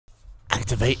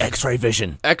Activate X-ray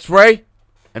vision. X-ray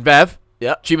and Vav.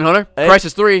 Yep. Achievement Hunter. Hey.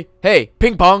 Crysis 3. Hey,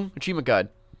 ping pong. Achievement guide.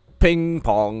 Ping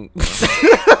pong.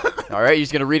 All right, you're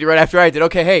just gonna read it right after I did.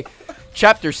 Okay, hey.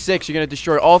 Chapter 6, you're going to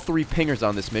destroy all 3 pingers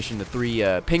on this mission. The 3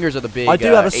 pingers are the big I do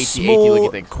have a AT-AT small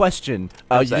looking things. question. You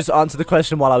What's that? just answered the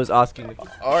question while I was asking.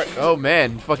 All right. Oh,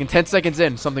 man. Fucking 10 seconds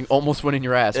in, something almost went in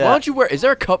your ass. Yeah. Why don't you wear... Is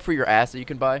there a cup for your ass that you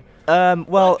can buy?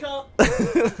 Well...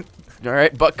 All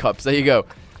right, butt cups. There you go.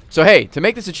 So, hey, to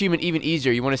make this achievement even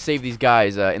easier, you want to save these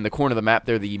guys in the corner of the map.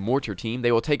 They're the mortar team.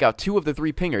 They will take out 2 of the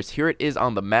 3 pingers. Here it is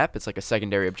on the map. It's like a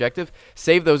secondary objective.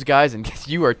 Save those guys, and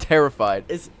you are terrified.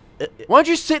 Why don't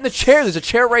you sit in the chair? There's a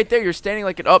chair right there. You're standing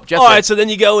like an up. Jeff. All right, so then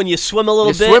you go and you swim a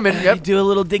little bit. Swimming, yep. You do a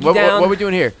little diggy What down. are we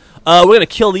doing here? We're going to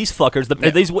kill these fuckers.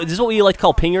 This is what we like to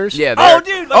call pingers. Yeah. Oh,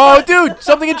 dude. Oh, dude.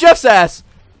 Something in Jeff's ass.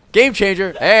 Game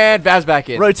changer. And Vav's back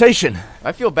in. Rotation.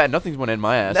 I feel bad. Nothing's went in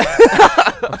my ass.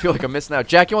 I feel like I'm missing out.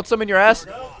 Jack, you want some in your ass?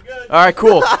 All right,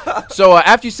 cool. So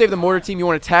after you save the mortar team, you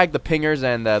want to tag the pingers,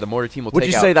 and the mortar team will Would take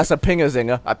you out. say that's a pinger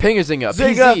zinger? A pinger zinger.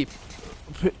 Zinger.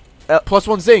 PZ.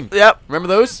 +1 zing. Yep. Remember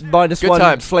those? -1 Good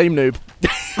times. flame noob.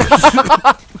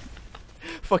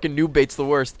 Fucking noob bait's the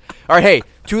worst. All right, hey,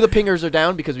 2 of the pingers are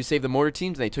down because we saved the mortar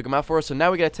teams and they took them out for us. So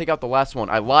now we gotta take out the last one.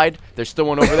 I lied. There's still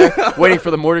one over there waiting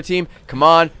for the mortar team. Come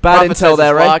on. Bad Prophet intel says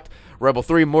there, it's right? locked. Rebel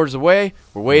 3, mortars away.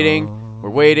 We're waiting. We're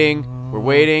waiting. We're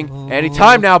waiting.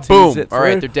 Anytime now. Boom. it All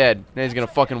right, through. they're dead. Now he's gonna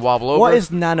fucking wobble over. What is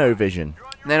nanovision?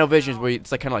 Nanovision? Is where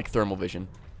it's like kind of like thermal vision.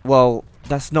 Well,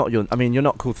 that's not your... I mean, you're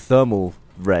not called thermal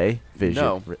ray vision.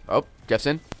 No. Oh, Jeff's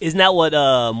in. Isn't that what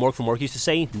Mork from Mork used to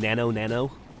say?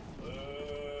 Nano.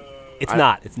 It's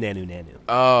not. It's nanu.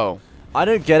 Oh, I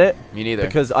don't get it. me neither.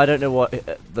 Because I don't know what...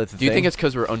 the Do you think it's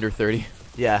because we're under 30?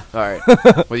 Yeah. All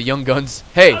right. With young guns.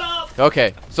 Hey.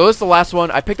 Okay. So this is the last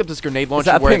one. I picked up this grenade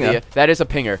launcher. that a where pinger? that is a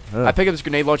pinger. Ugh. I picked up this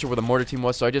grenade launcher where the mortar team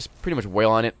was, so I just pretty much wail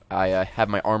on it. I have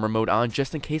my armor mode on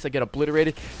just in case I get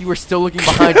obliterated. You were still looking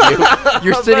behind you.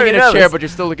 You're I'm sitting very in a nervous. chair, but you're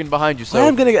still looking behind you. So I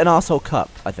am going to get an arsehole cup,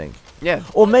 I think. yeah.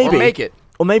 Or maybe... Or make it.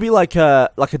 Or maybe like a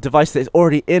device that is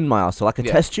already in my arsehole, like a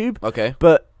Yeah. test tube. Okay.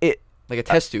 But it... Like a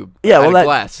test tube. Yeah, out well, of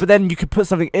glass. but then you could put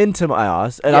something into my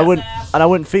arse, and Yeah. I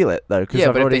wouldn't feel it though, because yeah,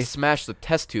 I've but already if they smash the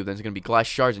test tube, then there's gonna be glass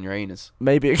shards in your anus.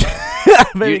 maybe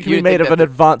maybe You- it can you be made think of an that-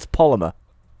 advanced polymer.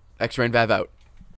 X-ray and Vav out.